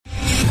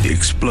The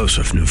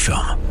explosive new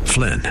film,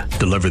 Flynn,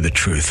 deliver the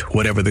truth,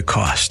 whatever the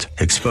cost,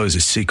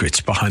 exposes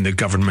secrets behind the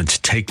government's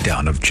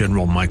takedown of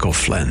General Michael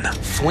Flynn.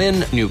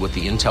 Flynn knew what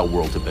the intel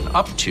world had been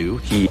up to.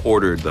 He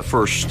ordered the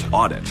first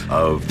audit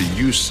of the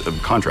use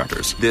of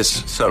contractors.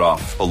 This set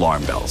off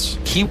alarm bells.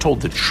 He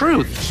told the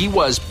truth. He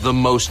was the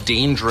most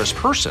dangerous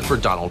person for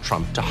Donald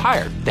Trump to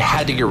hire. They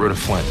had to get rid of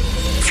Flynn.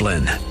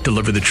 Flynn,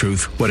 deliver the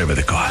truth, whatever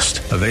the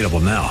cost. Available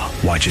now.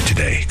 Watch it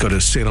today. Go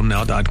to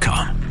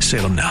salemnow.com.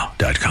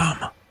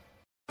 salemnow.com.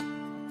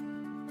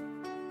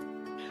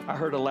 I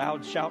heard a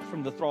loud shout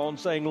from the throne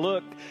saying,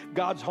 "Look,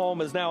 God's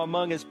home is now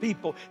among his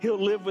people. He'll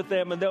live with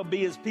them and they'll be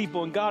his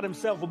people, and God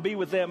himself will be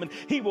with them, and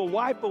he will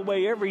wipe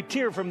away every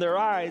tear from their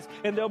eyes,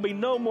 and there'll be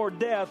no more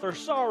death or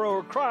sorrow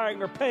or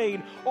crying or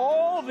pain.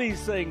 All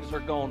these things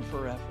are gone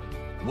forever."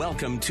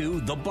 Welcome to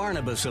The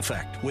Barnabas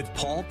Effect with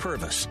Paul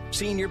Purvis,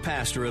 Senior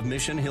Pastor of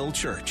Mission Hill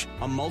Church,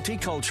 a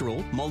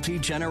multicultural,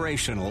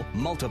 multi-generational,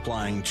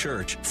 multiplying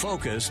church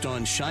focused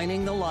on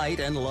shining the light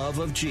and love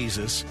of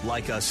Jesus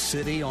like a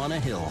city on a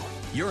hill.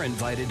 You're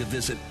invited to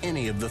visit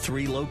any of the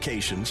 3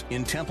 locations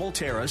in Temple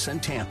Terrace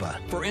and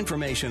Tampa. For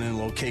information and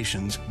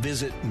locations,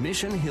 visit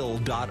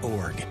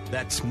missionhill.org.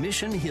 That's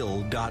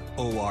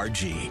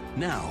missionhill.org.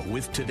 Now,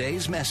 with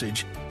today's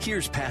message,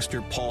 here's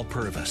Pastor Paul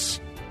Purvis.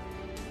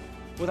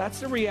 Well,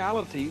 that's the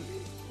reality.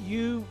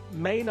 You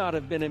may not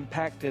have been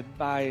impacted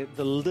by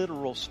the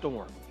literal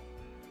storm,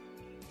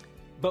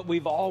 but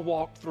we've all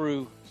walked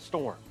through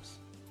storms.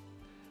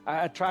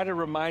 I try to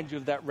remind you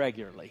of that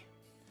regularly.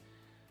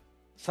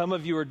 Some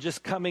of you are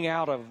just coming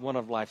out of one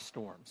of life's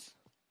storms.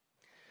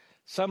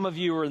 Some of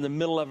you are in the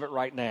middle of it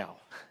right now.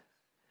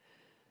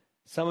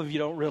 Some of you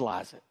don't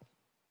realize it,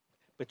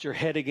 but you're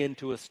heading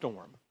into a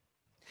storm.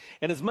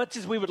 And as much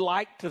as we would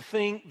like to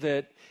think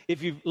that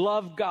if you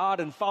love God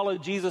and follow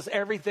Jesus,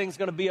 everything's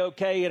going to be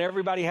okay and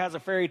everybody has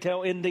a fairy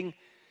tale ending,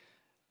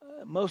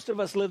 most of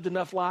us lived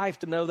enough life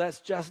to know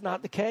that's just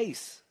not the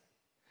case.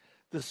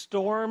 The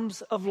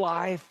storms of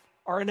life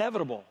are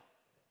inevitable.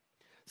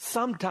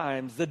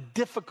 Sometimes the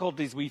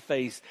difficulties we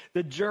face,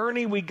 the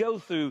journey we go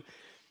through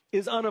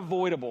is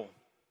unavoidable.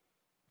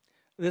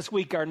 This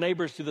week, our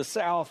neighbors to the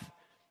south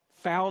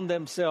found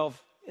themselves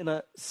in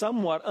a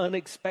somewhat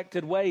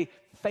unexpected way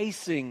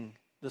facing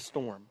the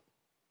storm.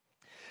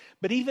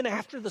 But even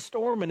after the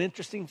storm, an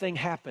interesting thing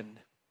happened.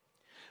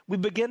 We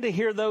began to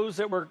hear those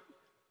that were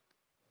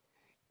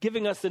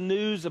giving us the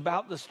news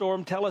about the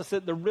storm tell us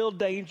that the real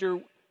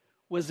danger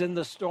was in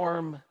the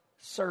storm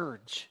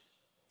surge.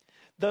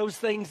 Those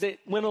things that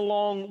went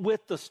along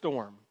with the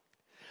storm.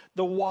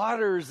 The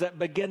waters that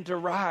began to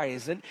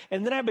rise. And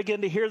then I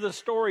began to hear the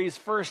stories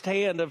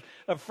firsthand of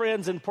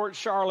friends in Port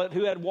Charlotte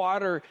who had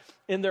water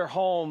in their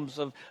homes,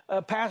 of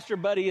a pastor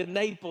buddy in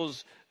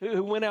Naples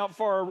who went out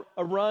for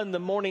a run the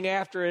morning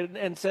after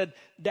and said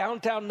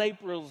downtown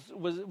Naples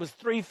was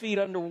 3 feet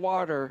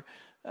underwater.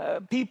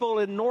 People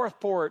in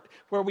Northport,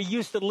 where we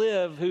used to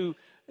live, who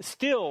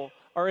still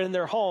are in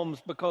their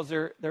homes because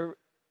their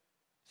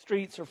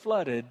streets are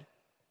flooded.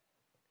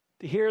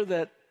 To hear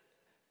that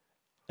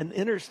an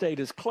interstate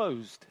is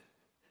closed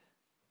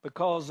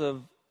because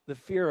of the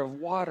fear of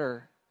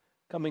water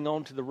coming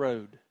onto the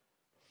road.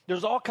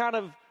 There's all kind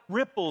of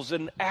ripples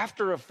and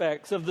after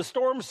effects of the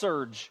storm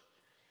surge.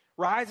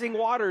 Rising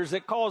waters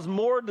that cause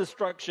more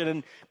destruction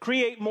and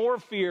create more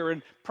fear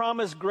and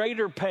promise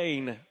greater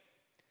pain. And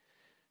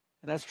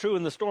that's true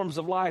in the storms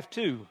of life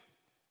too.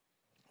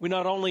 We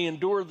not only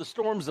endure the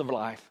storms of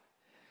life,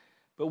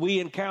 but we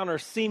encounter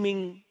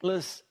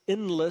seamless,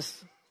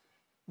 endless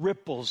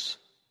ripples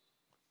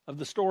of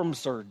the storm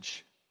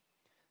surge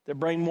that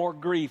bring more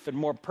grief and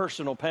more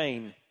personal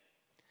pain.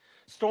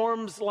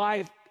 Storms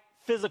like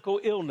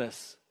physical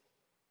illness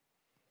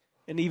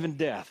and even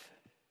death.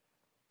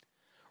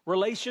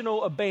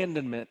 Relational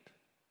abandonment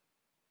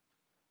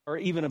or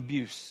even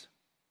abuse.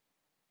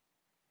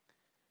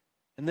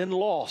 And then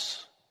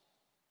loss.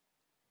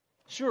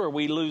 Sure,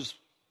 we lose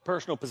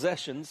personal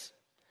possessions.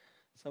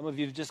 Some of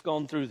you have just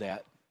gone through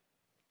that.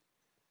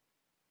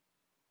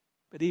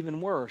 But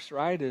even worse,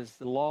 right, is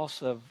the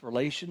loss of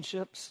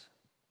relationships,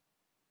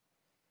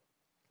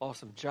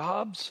 loss of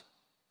jobs,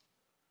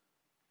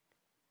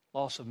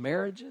 loss of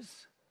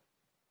marriages,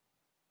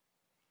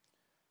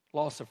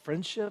 loss of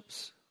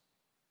friendships.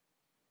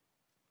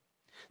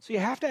 So you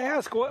have to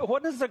ask,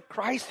 what does a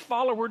Christ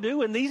follower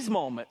do in these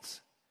moments?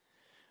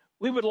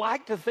 We would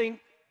like to think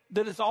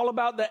that it's all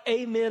about the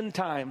amen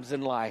times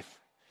in life.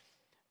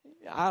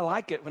 I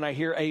like it when I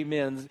hear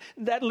amens.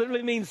 That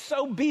literally means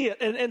so be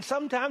it. And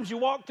sometimes you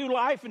walk through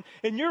life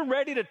and you're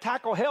ready to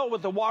tackle hell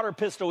with a water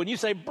pistol. And you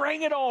say,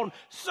 bring it on.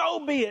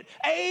 So be it.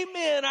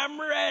 Amen. I'm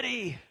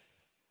ready.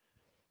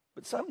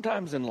 But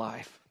sometimes in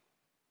life,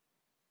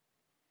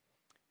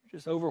 you're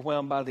just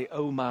overwhelmed by the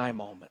oh my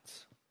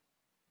moments.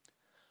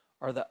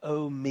 Or the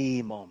oh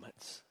me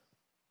moments.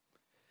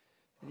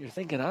 And you're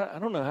thinking, I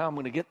don't know how I'm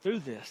going to get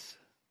through this.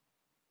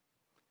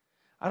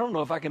 I don't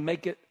know if I can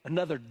make it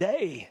another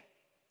day.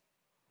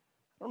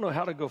 I don't know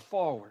how to go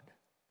forward.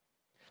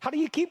 How do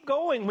you keep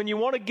going when you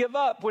want to give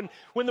up, when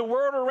the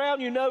world around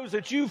you knows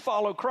that you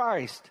follow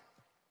Christ?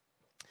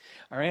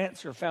 Our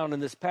answer found in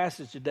this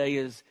passage today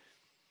is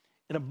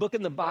in a book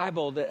in the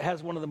Bible that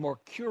has one of the more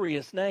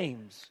curious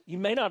names. You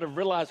may not have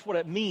realized what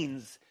it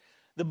means.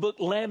 The book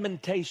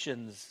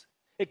Lamentations.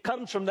 It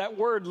comes from that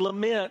word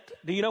lament.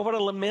 Do you know what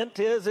a lament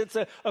is? It's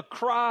a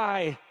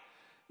cry,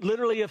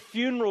 literally a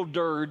funeral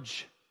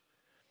dirge.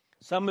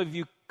 Some of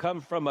you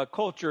come from a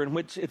culture in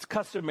which it's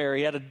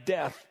customary at a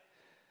death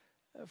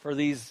for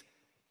these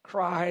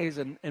cries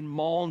and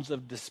moans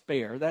of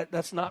despair.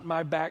 That's not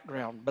my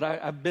background, but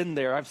I've been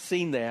there. I've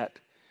seen that.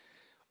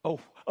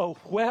 A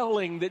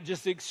wailing that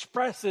just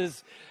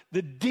expresses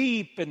the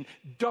deep and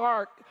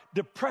dark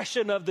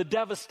depression of the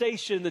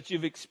devastation that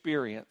you've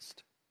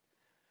experienced.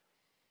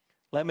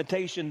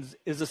 Lamentations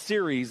is a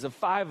series of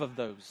 5 of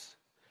those,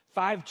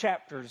 5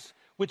 chapters,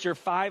 which are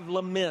 5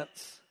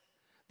 laments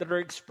that are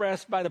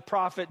expressed by the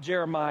prophet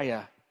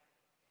Jeremiah.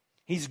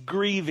 He's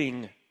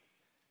grieving.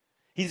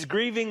 He's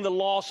grieving the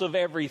loss of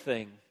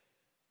everything.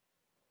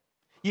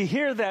 You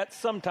hear that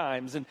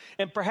sometimes, and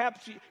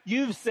perhaps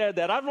you've said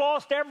that. I've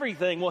lost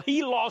everything. Well,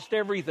 he lost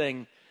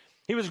everything.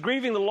 He was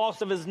grieving the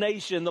loss of his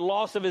nation, the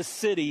loss of his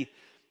city,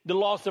 the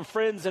loss of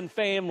friends and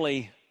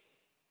family,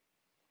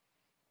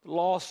 the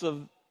loss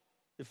of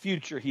the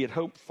future he had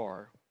hoped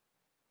for.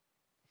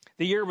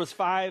 The year was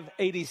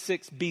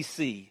 586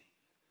 BC.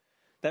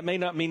 That may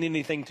not mean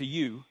anything to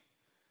you.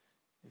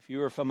 If you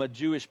were from a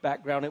Jewish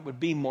background, it would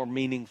be more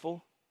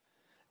meaningful.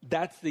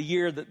 That's the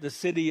year that the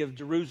city of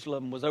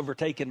Jerusalem was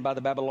overtaken by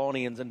the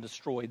Babylonians and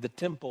destroyed. The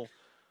temple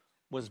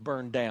was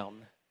burned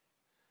down.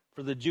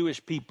 For the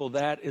Jewish people,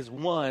 that is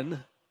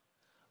one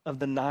of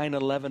the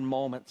 9/11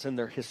 moments in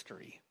their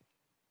history.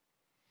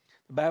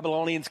 The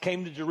Babylonians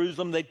came to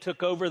Jerusalem. They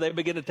took over. They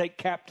began to take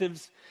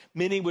captives.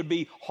 Many would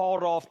be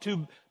hauled off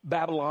to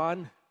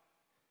Babylon.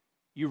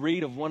 You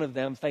read of one of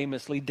them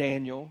famously,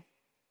 Daniel.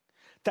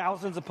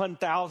 Thousands upon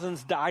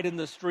thousands died in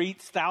the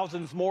streets.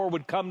 Thousands more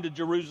would come to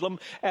Jerusalem,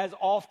 as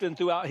often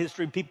throughout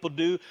history people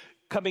do,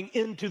 coming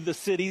into the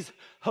cities,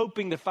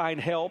 hoping to find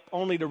help,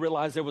 only to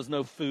realize there was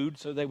no food,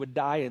 so they would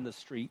die in the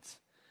streets.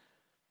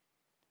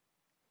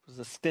 It was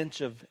a stench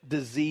of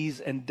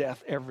disease and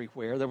death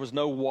everywhere. There was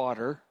no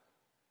water.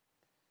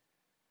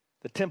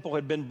 The temple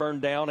had been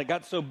burned down. It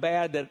got so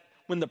bad that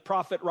when the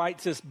prophet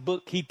writes this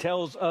book, he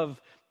tells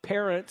of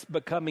parents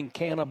becoming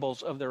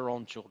cannibals of their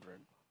own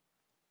children.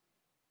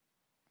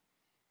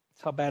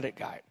 That's how bad it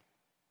got.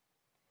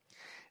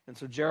 And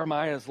so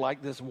Jeremiah is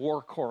like this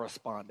war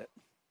correspondent.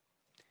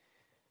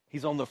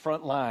 He's on the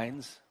front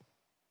lines,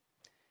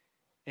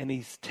 and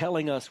he's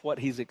telling us what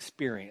he's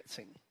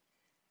experiencing.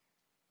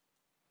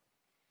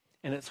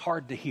 And it's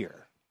hard to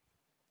hear.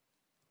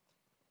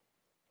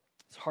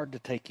 It's hard to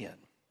take in.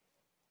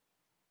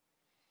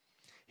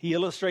 He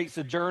illustrates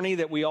a journey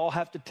that we all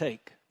have to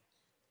take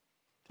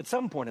at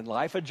some point in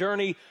life, a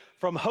journey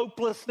from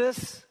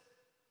hopelessness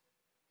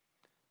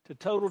to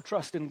total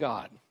trust in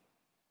God.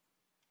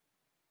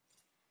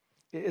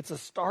 It's a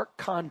stark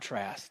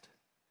contrast.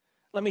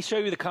 Let me show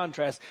you the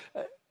contrast.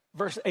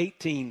 Verse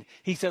 18,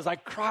 he says, I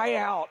cry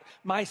out,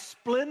 my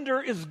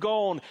splendor is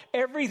gone.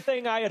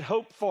 Everything I had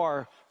hoped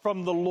for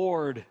from the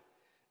Lord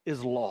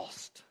is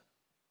lost.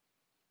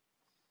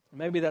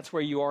 Maybe that's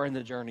where you are in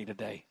the journey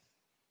today.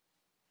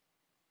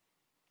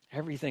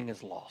 Everything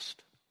is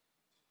lost.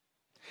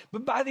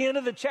 But by the end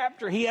of the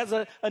chapter, he has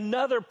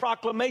another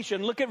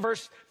proclamation. Look at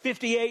verse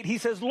 58. He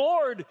says,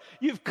 Lord,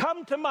 you've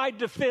come to my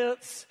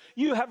defense.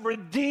 You have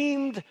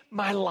redeemed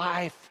my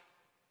life.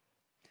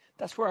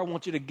 That's where I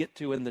want you to get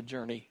to in the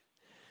journey.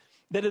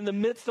 That in the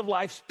midst of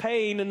life's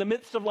pain, in the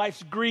midst of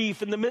life's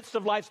grief, in the midst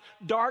of life's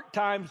dark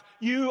times,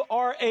 you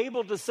are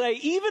able to say,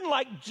 even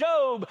like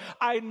Job,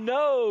 I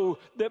know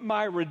that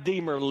my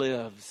Redeemer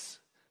lives.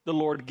 The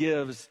Lord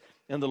gives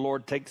and the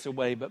Lord takes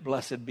away, but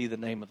blessed be the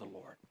name of the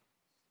Lord.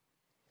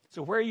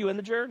 So where are you in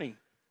the journey?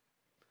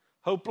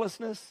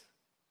 Hopelessness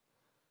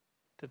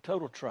to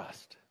total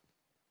trust.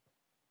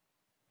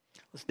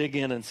 Let's dig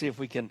in and see if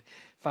we can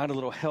find a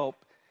little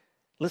help.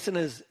 Listen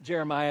as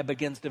Jeremiah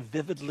begins to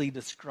vividly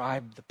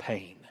describe the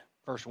pain.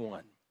 Verse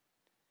 1.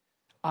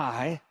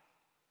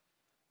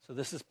 So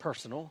this is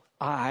personal.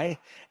 I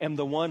am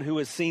the one who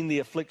has seen the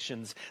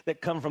afflictions that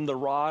come from the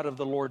rod of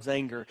the Lord's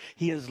anger.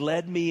 He has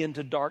led me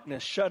into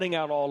darkness, shutting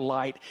out all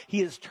light. He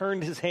has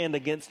turned his hand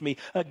against me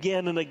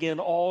again and again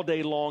all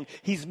day long.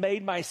 He's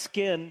made my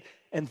skin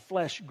and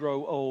flesh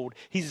grow old.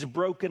 He's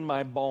broken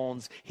my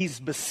bones. He's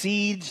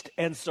besieged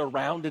and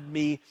surrounded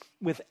me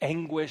with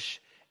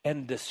anguish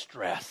and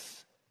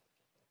distress.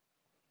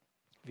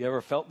 Have you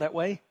ever felt that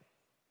way?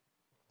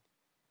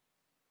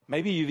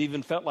 Maybe you've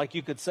even felt like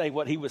you could say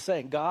what he was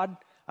saying. God,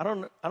 I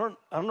don't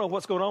know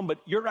what's going on, but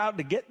you're out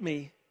to get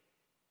me.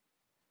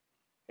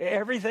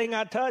 Everything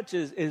I touch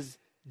is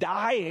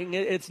dying.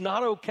 It's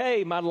not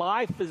okay. My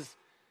life is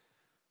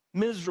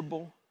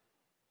miserable.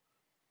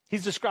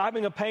 He's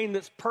describing a pain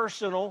that's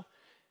personal,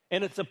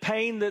 and it's a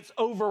pain that's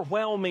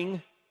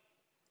overwhelming.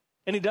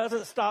 And he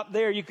doesn't stop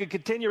there. You could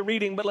continue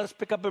reading, but let's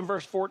pick up in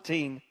verse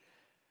 14.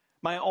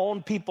 My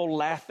own people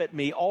laugh at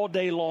me. All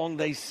day long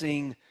they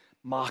sing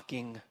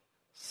mocking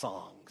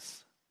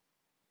songs.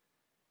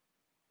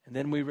 And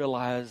then we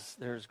realize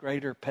there's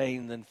greater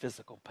pain than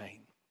physical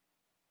pain.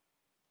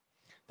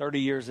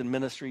 30 years in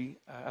ministry,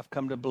 I've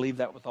come to believe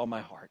that with all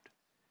my heart.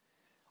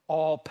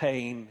 All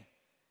pain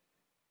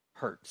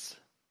hurts.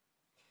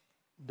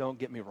 Don't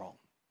get me wrong.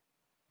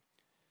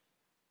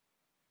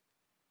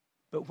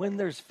 But when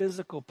there's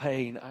physical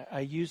pain,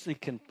 I usually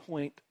can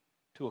point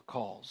to a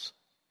cause.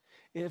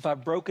 If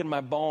I've broken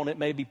my bone, it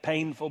may be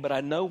painful, but I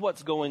know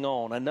what's going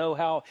on. I know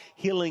how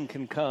healing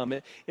can come.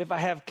 If I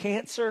have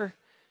cancer,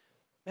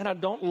 and I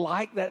don't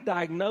like that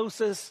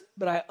diagnosis,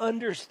 but I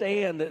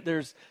understand that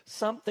there's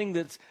something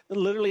that's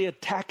literally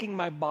attacking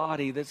my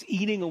body, that's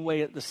eating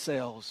away at the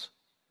cells.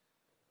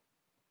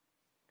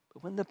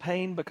 But when the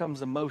pain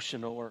becomes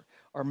emotional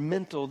or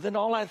mental, then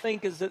all I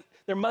think is that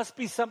there must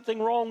be something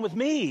wrong with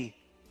me.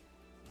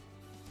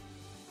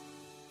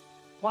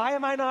 Why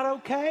am I not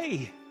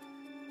okay?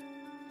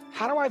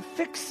 How do I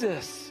fix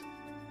this?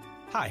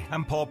 Hi,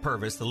 I'm Paul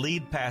Purvis, the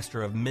lead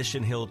pastor of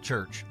Mission Hill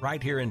Church,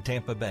 right here in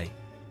Tampa Bay.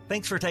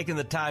 Thanks for taking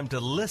the time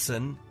to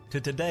listen to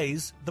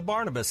today's The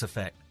Barnabas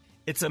Effect.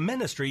 It's a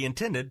ministry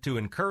intended to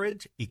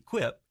encourage,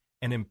 equip,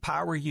 and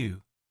empower you.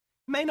 You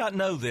may not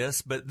know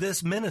this, but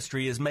this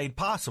ministry is made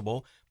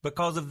possible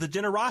because of the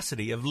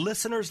generosity of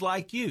listeners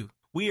like you.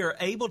 We are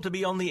able to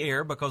be on the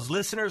air because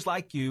listeners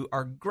like you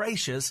are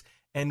gracious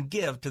and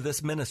give to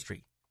this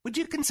ministry. Would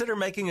you consider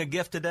making a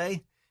gift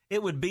today?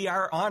 It would be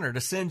our honor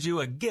to send you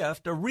a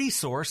gift, a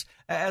resource,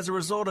 as a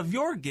result of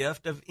your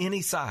gift of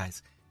any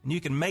size. And you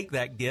can make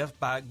that gift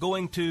by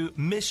going to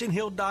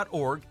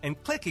missionhill.org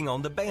and clicking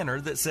on the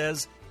banner that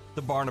says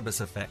The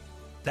Barnabas Effect.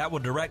 That will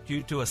direct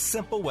you to a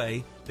simple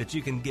way that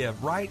you can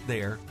give right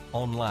there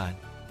online.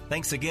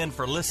 Thanks again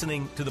for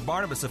listening to The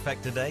Barnabas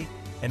Effect today.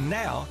 And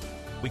now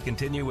we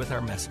continue with our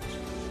message.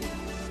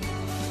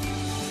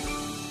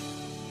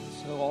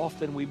 So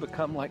often we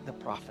become like the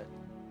prophet.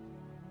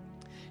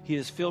 He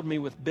has filled me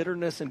with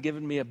bitterness and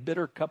given me a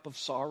bitter cup of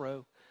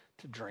sorrow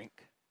to drink.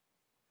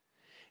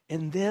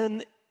 And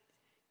then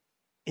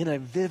in a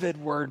vivid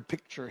word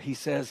picture, he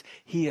says,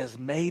 he has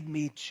made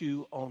me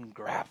chew on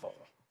gravel.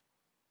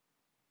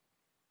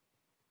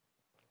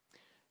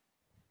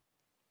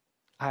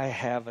 I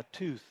have a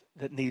tooth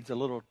that needs a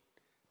little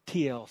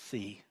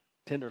TLC,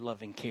 tender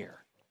loving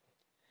care.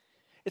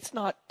 It's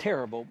not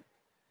terrible,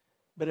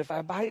 but if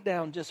I bite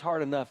down just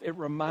hard enough, it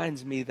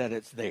reminds me that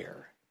it's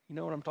there. You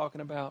know what I'm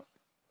talking about?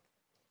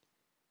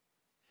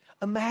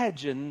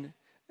 Imagine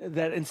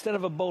that instead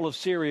of a bowl of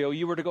cereal,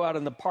 you were to go out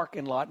in the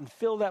parking lot and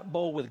fill that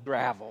bowl with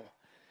gravel.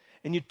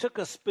 And you took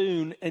a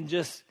spoon and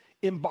just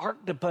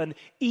embarked upon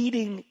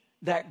eating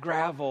that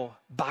gravel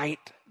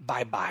bite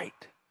by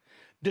bite,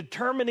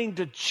 determining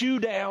to chew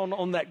down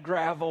on that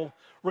gravel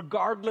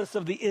regardless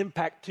of the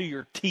impact to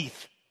your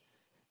teeth.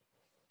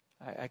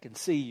 I can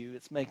see you.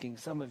 It's making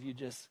some of you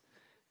just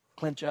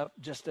clench up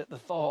just at the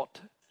thought.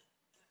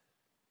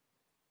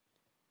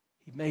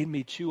 He made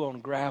me chew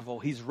on gravel.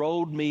 He's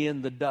rolled me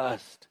in the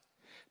dust.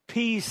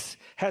 Peace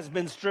has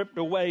been stripped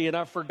away, and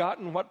I've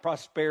forgotten what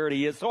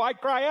prosperity is. So I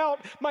cry out,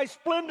 my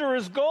splendor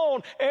is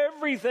gone.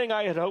 Everything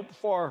I had hoped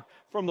for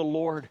from the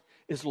Lord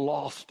is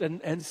lost.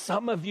 And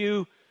some of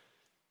you,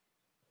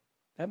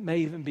 that may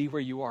even be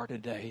where you are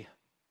today.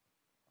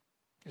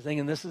 You're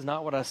thinking, this is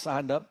not what I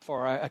signed up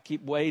for. I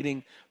keep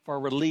waiting for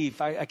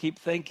relief. I keep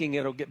thinking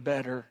it'll get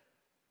better.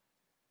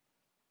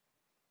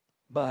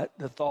 But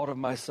the thought of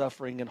my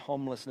suffering and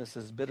homelessness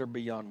is bitter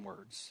beyond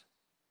words.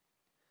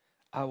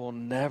 I will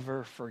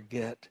never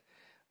forget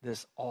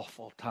this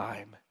awful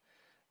time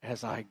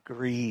as I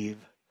grieve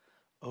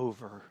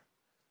over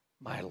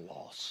my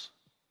loss.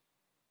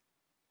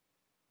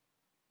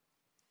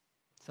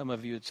 Some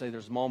of you would say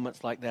there's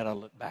moments like that I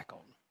look back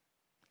on.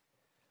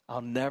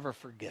 I'll never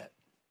forget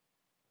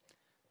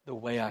the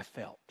way I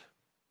felt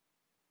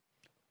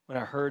when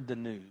I heard the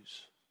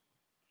news,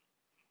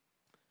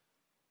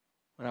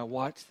 when I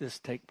watched this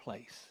take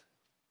place,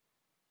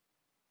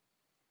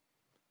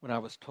 when I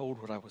was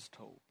told what I was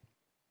told.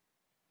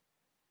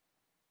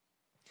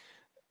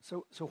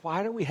 So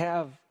why do we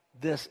have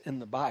this in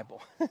the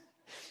Bible?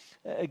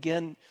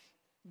 Again,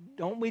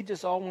 don't we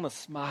just all want to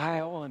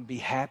smile and be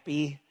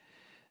happy?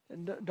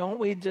 And don't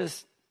we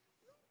just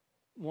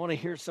want to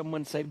hear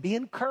someone say, be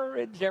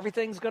encouraged,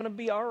 everything's going to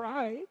be all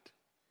right.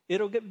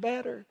 It'll get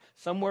better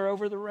somewhere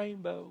over the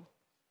rainbow.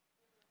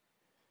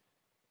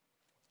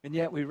 And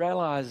yet we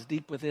realize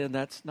deep within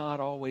that's not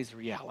always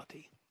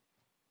reality.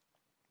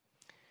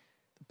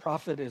 The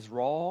prophet is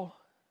raw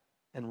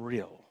and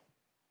real,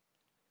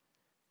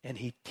 and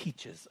he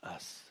teaches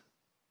us.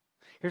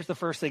 Here's the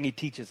first thing he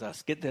teaches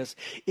us. Get this.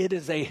 It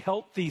is a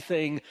healthy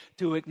thing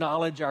to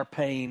acknowledge our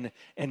pain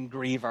and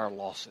grieve our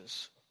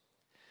losses.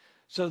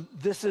 So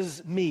this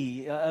is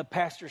me,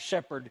 Pastor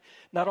Shepherd,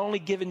 not only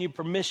giving you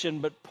permission,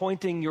 but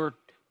pointing you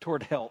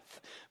toward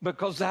health,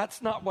 because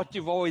that's not what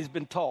you've always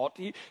been taught.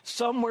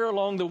 Somewhere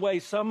along the way,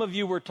 some of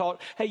you were taught,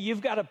 hey,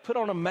 you've got to put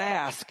on a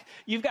mask.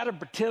 You've got to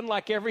pretend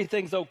like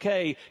everything's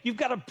okay. You've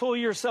got to pull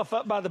yourself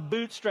up by the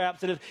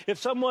bootstraps. And if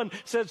someone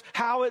says,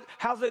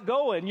 how's it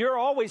going? You're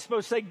always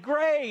supposed to say,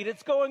 great,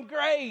 it's going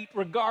great,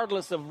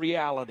 regardless of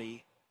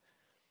reality.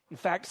 In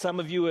fact, some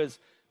of you as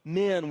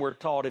men were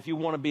taught if you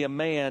want to be a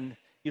man,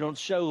 you don't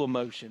show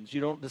emotions.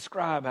 You don't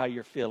describe how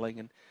you're feeling.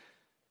 And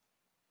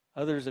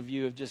others of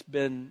you have just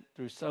been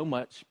through so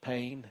much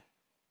pain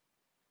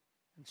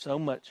and so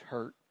much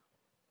hurt,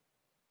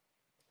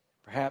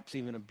 perhaps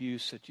even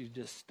abuse, that you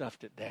just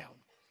stuffed it down.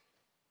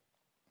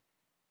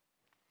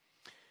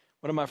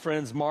 One of my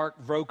friends,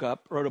 Mark Vrokup,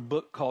 wrote a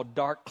book called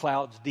Dark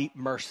Clouds, Deep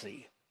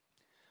Mercy.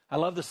 I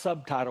love the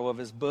subtitle of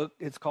his book.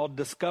 It's called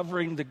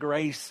Discovering the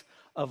Grace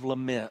of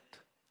Lament.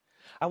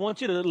 I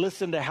want you to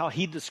listen to how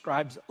he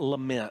describes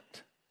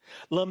lament.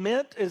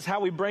 Lament is how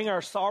we bring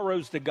our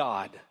sorrows to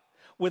God.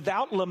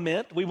 Without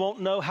lament, we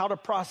won't know how to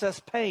process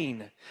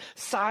pain.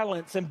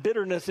 Silence and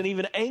bitterness and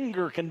even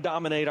anger can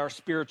dominate our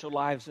spiritual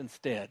lives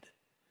instead.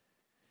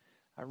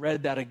 I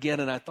read that again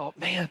and I thought,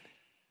 man,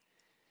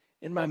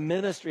 in my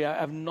ministry,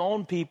 I've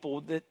known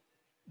people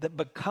that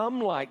become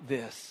like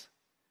this.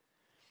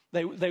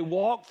 They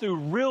walk through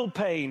real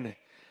pain,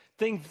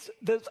 things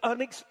that's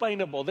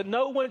unexplainable, that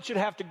no one should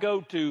have to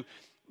go to.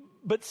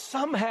 But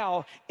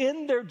somehow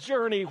in their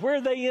journey, where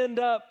they end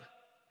up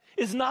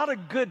is not a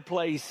good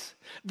place.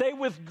 They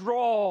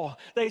withdraw.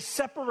 They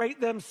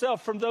separate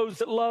themselves from those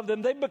that love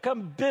them. They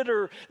become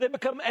bitter. They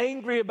become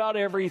angry about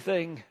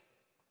everything.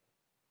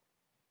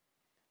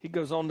 He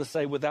goes on to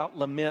say, without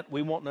lament,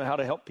 we won't know how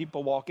to help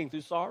people walking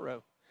through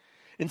sorrow.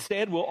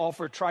 Instead, we'll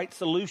offer trite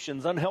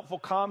solutions, unhelpful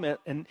comment,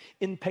 and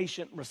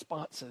impatient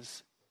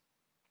responses.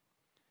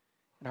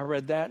 And I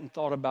read that and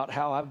thought about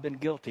how I've been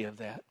guilty of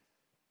that.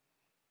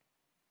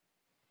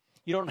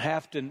 You don't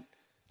have to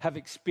have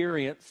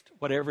experienced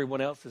what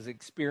everyone else is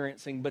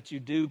experiencing, but you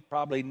do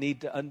probably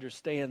need to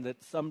understand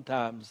that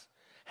sometimes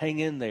hang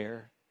in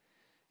there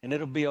and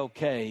it'll be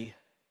okay,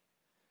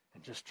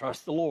 and just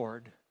trust the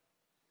Lord.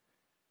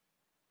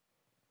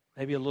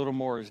 Maybe a little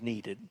more is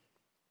needed.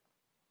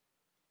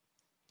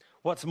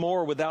 What's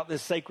more, without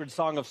this sacred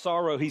song of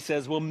sorrow, he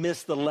says, we'll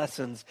miss the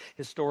lessons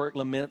historic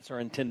laments are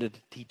intended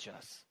to teach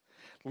us.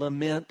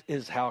 Lament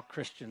is how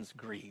Christians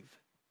grieve.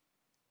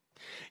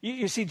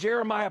 You see,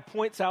 Jeremiah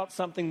points out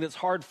something that's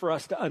hard for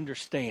us to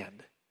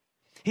understand.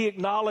 He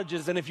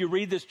acknowledges, and if you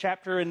read this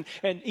chapter and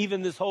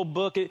even this whole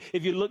book,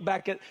 if you look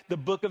back at the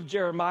book of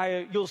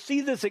Jeremiah, you'll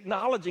see this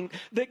acknowledging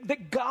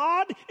that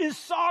God is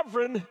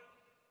sovereign.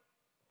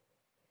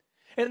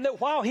 And that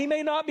while he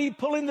may not be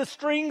pulling the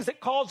strings that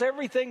cause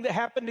everything that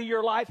happened to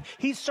your life,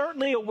 he's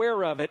certainly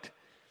aware of it.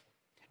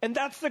 And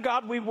that's the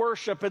God we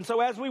worship. And so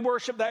as we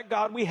worship that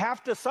God, we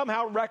have to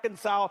somehow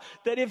reconcile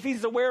that if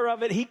he's aware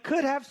of it, he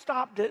could have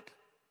stopped it,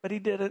 but he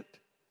didn't.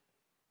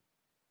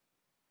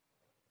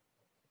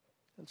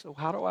 And so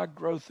how do I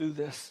grow through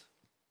this?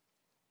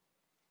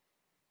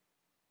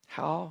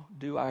 How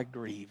do I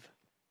grieve?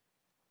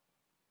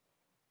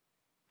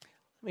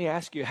 Let me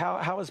ask you,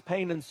 how has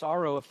pain and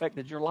sorrow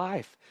affected your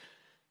life?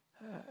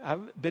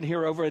 I've been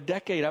here over a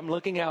decade. I'm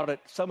looking out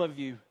at some of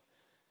you.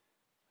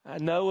 I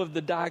know of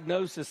the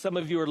diagnosis some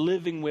of you are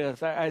living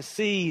with. I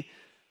see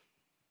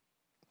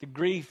the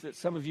grief that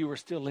some of you are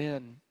still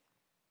in.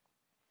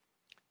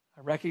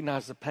 I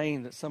recognize the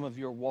pain that some of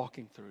you are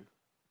walking through.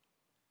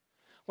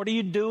 What are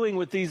you doing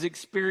with these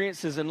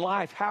experiences in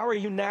life? How are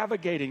you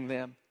navigating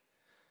them?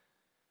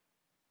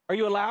 Are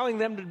you allowing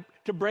them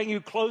to bring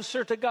you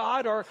closer to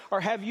God, or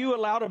have you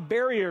allowed a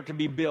barrier to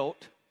be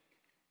built?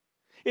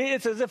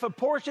 It's as if a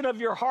portion of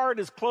your heart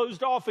is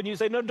closed off and you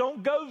say, no,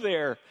 don't go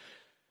there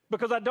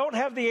because I don't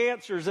have the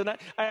answers. And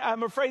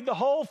I'm afraid the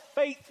whole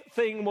faith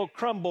thing will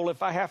crumble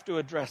if I have to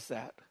address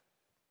that.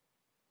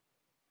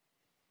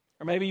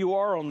 Or maybe you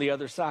are on the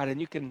other side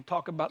and you can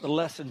talk about the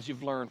lessons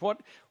you've learned.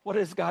 What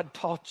has God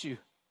taught you?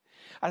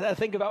 I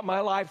think about my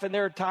life, and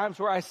there are times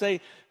where I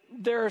say,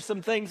 there are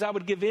some things I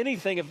would give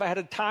anything if I had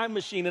a time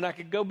machine and I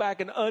could go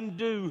back and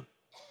undo.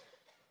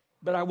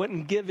 But I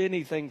wouldn't give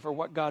anything for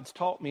what God's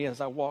taught me as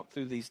I walk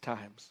through these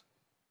times.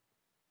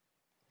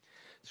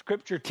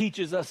 Scripture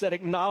teaches us that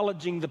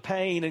acknowledging the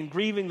pain and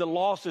grieving the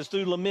losses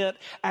through lament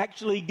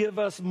actually give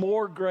us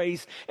more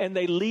grace, and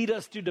they lead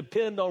us to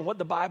depend on what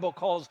the Bible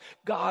calls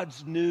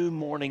God's new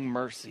morning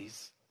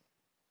mercies.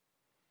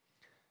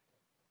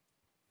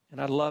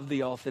 And I love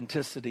the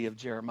authenticity of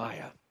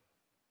Jeremiah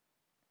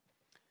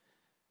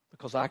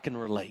because I can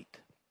relate.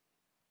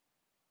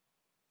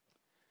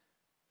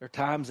 There are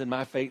times in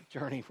my faith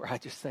journey where I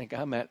just think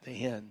I'm at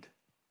the end.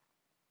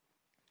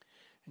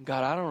 And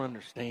God, I don't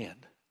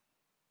understand.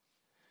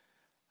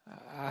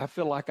 I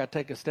feel like I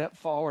take a step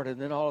forward and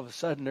then all of a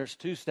sudden there's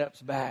 2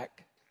 steps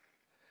back.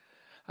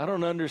 I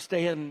don't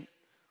understand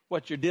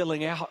what you're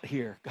dealing out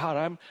here.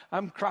 God,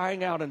 I'm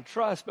crying out in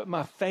trust, but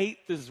my faith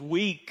is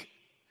weak.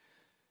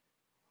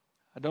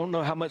 I don't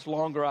know how much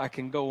longer I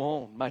can go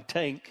on. My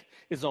tank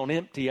is on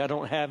empty. I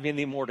don't have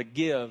any more to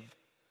give.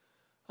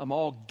 I'm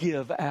all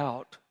give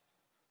out.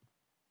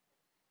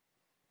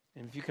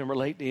 And if you can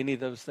relate to any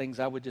of those things,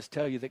 I would just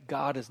tell you that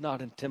God is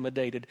not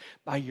intimidated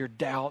by your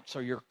doubts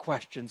or your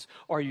questions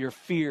or your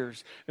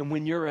fears. And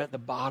when you're at the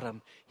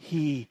bottom,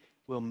 he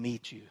will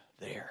meet you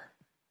there.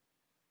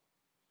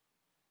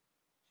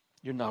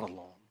 You're not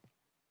alone.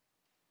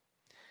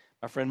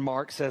 My friend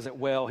Mark says it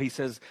well. He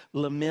says,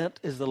 lament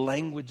is the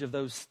language of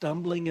those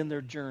stumbling in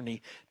their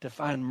journey to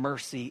find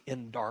mercy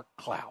in dark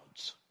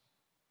clouds.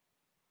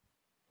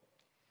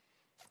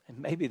 And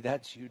maybe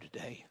that's you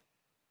today.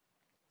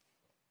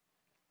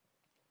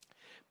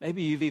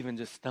 Maybe you've even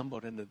just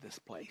stumbled into this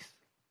place.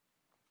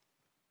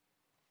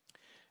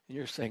 And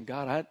you're saying,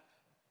 God,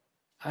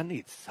 I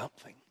need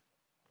something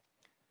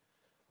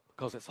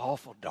because it's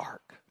awful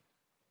dark.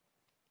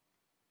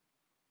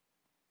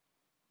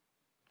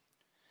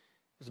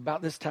 It was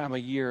about this time of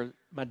year,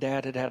 my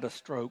dad had a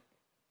stroke,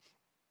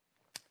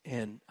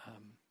 and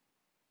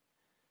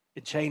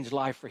it changed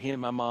life for him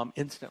and my mom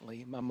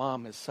instantly. My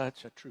mom is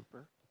such a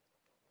trooper.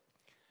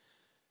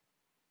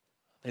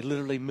 They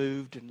literally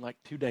moved in like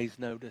 2 days'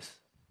 notice.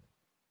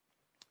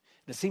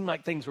 And it seemed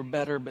like things were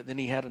better, but then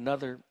he had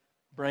another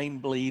brain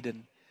bleed,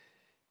 and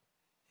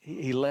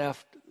he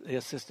left the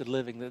assisted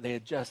living that they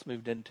had just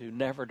moved into,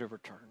 never to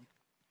return.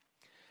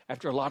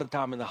 After a lot of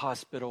time in the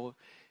hospital,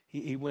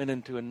 he went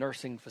into a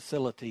nursing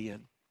facility,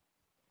 and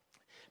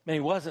man, he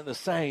wasn't the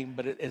same,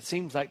 but it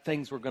seems like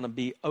things were going to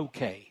be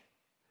okay.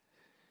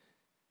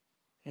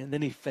 And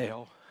then he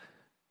fell,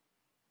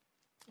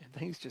 and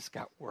things just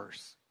got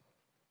worse.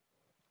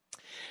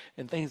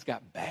 And things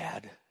got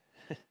bad.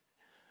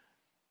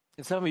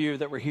 And some of you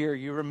that were here,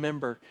 you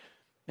remember,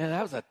 man,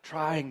 that was a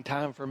trying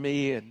time for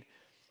me, and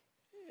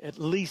at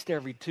least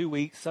every 2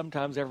 weeks,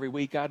 sometimes every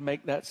week, I'd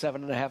make that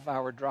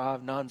 7.5-hour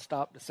drive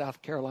nonstop to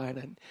South Carolina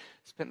and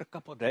spend a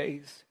couple of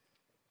days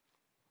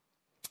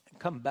and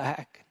come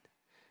back.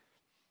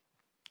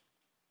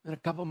 Then a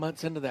couple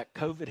months into that,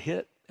 COVID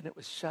hit, and it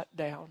was shut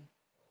down.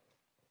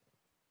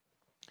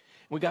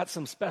 We got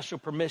some special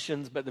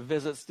permissions, but the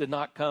visits did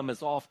not come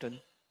as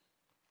often.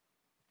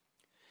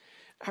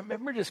 I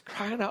remember just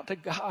crying out to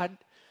God,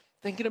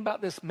 thinking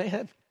about this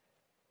man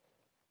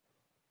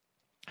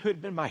who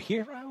had been my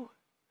hero,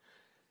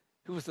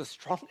 who was the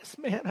strongest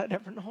man I'd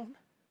ever known,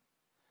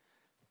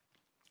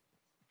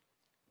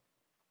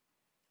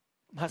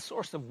 my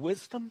source of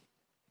wisdom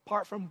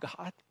apart from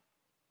God,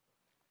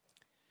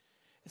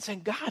 and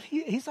saying, God,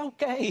 he's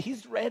okay,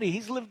 he's ready,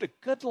 he's lived a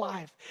good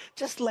life.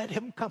 Just let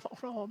him come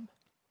home.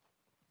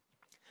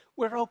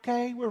 We're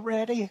okay, we're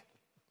ready.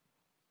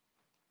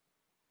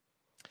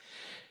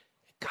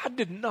 God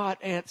did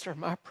not answer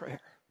my prayer.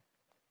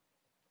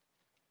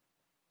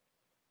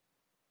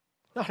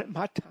 Not in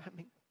my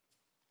timing.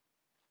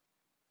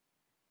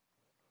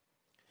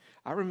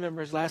 I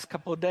remember his last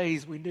couple of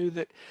days, we knew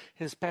that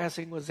his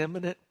passing was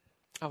imminent.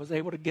 I was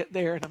able to get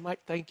there, and I'm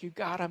like, thank you,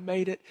 God, I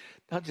made it.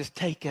 Now just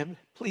take him.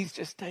 Please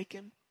just take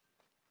him.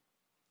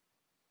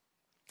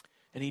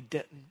 And he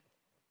didn't.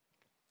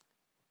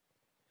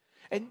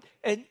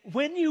 And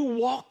when you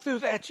walk through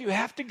that, you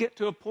have to get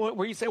to a point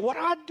where you say, what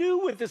do I do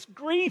with this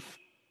grief?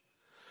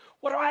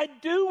 What do I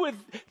do with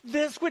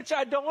this which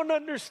I don't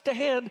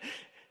understand?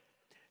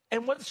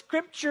 And what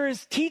Scripture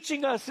is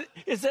teaching us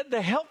is that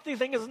the healthy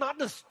thing is not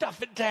to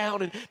stuff it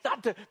down and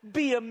not to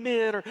be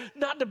amid or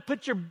not to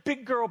put your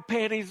big girl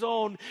panties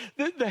on.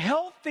 The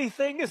healthy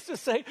thing is to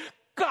say,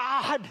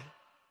 God,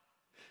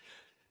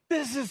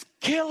 this is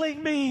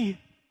killing me.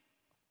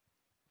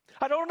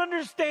 I don't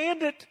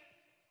understand it.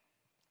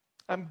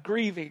 I'm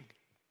grieving.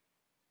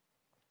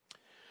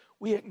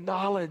 We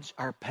acknowledge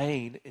our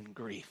pain in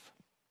grief.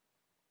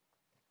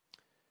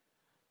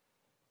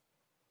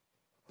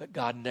 But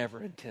God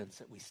never intends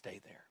that we stay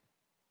there.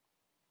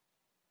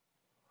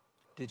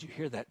 Did you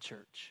hear that,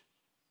 church?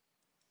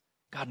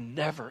 God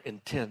never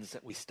intends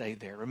that we stay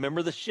there.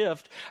 Remember the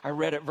shift. I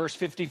read at verse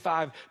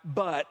 55,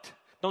 but,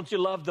 don't you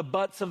love the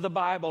buts of the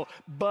Bible?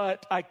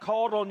 But I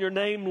called on your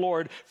name,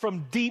 Lord,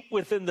 from deep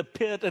within the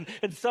pit.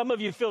 And some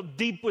of you feel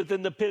deep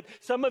within the pit.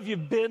 Some of you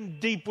have been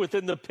deep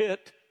within the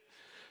pit.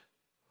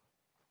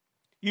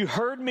 You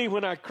heard me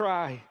when I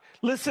cry.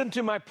 Listen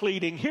to my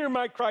pleading. Hear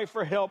my cry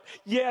for help.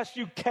 Yes,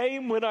 you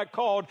came when I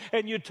called,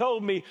 and you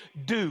told me,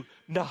 do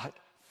not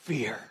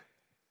fear.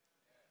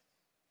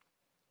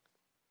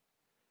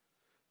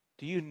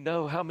 Do you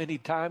know how many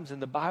times in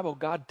the Bible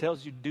God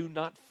tells you, do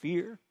not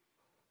fear?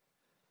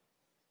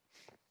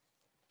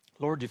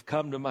 Lord, you've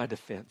come to my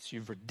defense.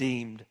 You've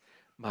redeemed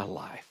my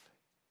life.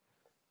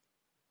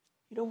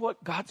 You know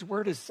what God's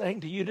word is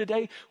saying to you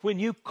today? When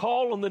you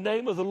call on the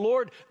name of the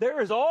Lord,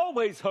 there is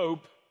always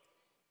hope.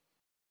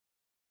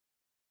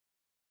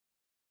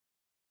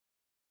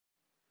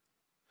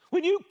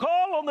 When you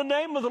call on the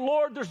name of the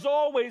Lord, there's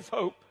always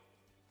hope.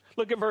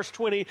 Look at verse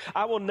 20.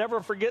 I will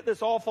never forget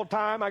this awful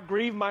time. I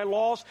grieve my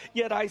loss,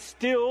 yet I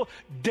still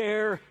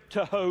dare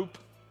to hope.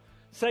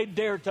 Say,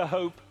 dare to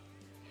hope.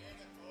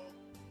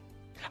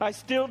 I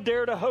still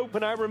dare to hope,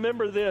 and I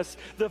remember this.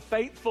 The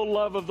faithful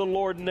love of the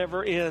Lord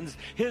never ends.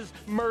 His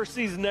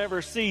mercies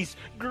never cease.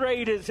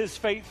 Great is his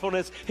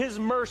faithfulness. His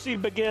mercy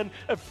begin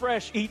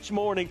afresh each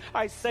morning.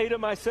 I say to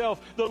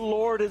myself, the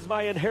Lord is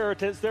my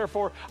inheritance,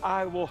 therefore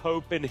I will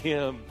hope in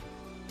him.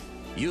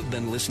 You've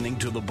been listening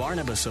to The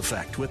Barnabas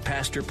Effect with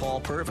Pastor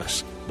Paul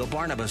Purvis. The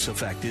Barnabas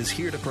Effect is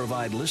here to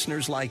provide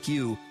listeners like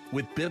you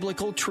with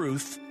biblical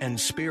truth and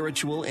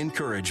spiritual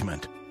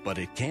encouragement. But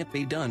it can't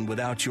be done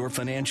without your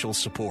financial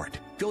support.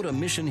 Go to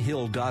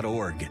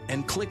missionhill.org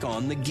and click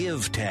on the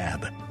Give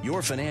tab.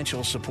 Your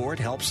financial support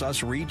helps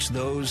us reach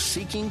those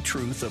seeking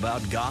truth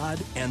about God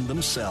and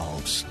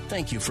themselves.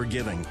 Thank you for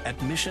giving at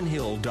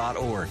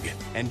missionhill.org.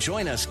 And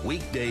join us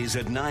weekdays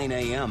at 9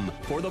 a.m.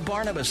 for The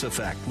Barnabas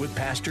Effect with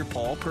Pastor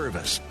Paul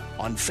Purvis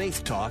on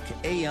Faith Talk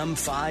AM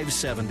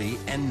 570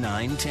 and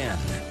 910.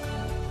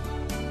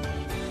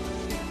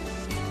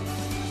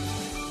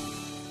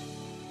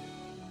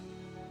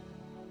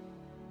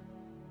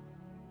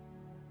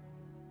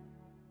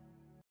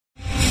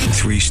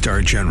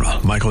 Three-star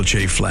General Michael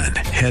J. Flynn,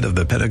 head of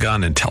the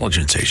Pentagon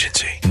Intelligence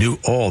Agency, knew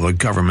all the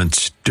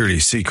government's dirty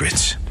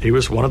secrets. He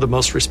was one of the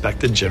most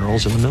respected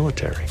generals in the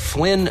military.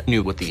 Flynn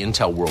knew what the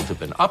intel world had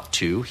been up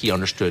to. He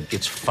understood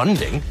its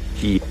funding.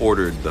 He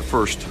ordered the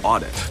first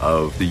audit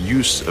of the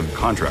use of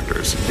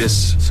contractors.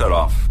 This set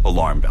off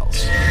alarm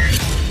bells.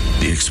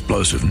 The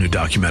explosive new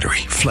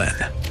documentary, Flynn,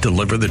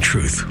 Deliver the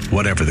Truth,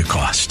 Whatever the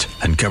Cost,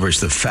 uncovers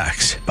the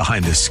facts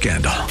behind this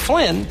scandal.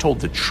 Flynn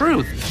told the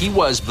truth. He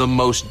was the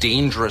most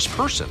dangerous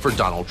person for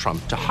Donald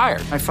Trump to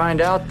hire. I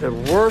find out the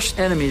worst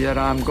enemy that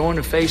I'm going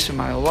to face in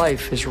my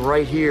life is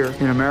right here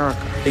in America.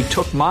 They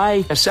took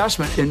my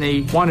assessment and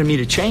they wanted me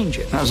to change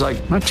it. And I was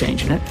like, I'm not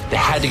changing it. They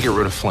had to get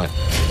rid of Flynn.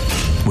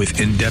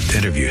 With in-depth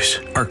interviews,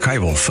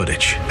 archival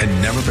footage,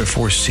 and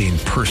never-before-seen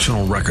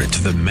personal records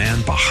of the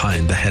man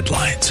behind the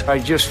headlines. I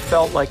just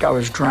felt like I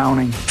was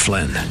drowning.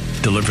 Flynn,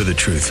 Deliver the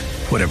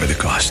Truth, Whatever the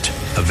Cost.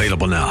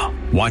 Available now.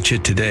 Watch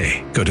it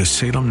today. Go to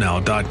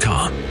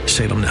salemnow.com.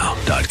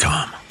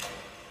 salemnow.com.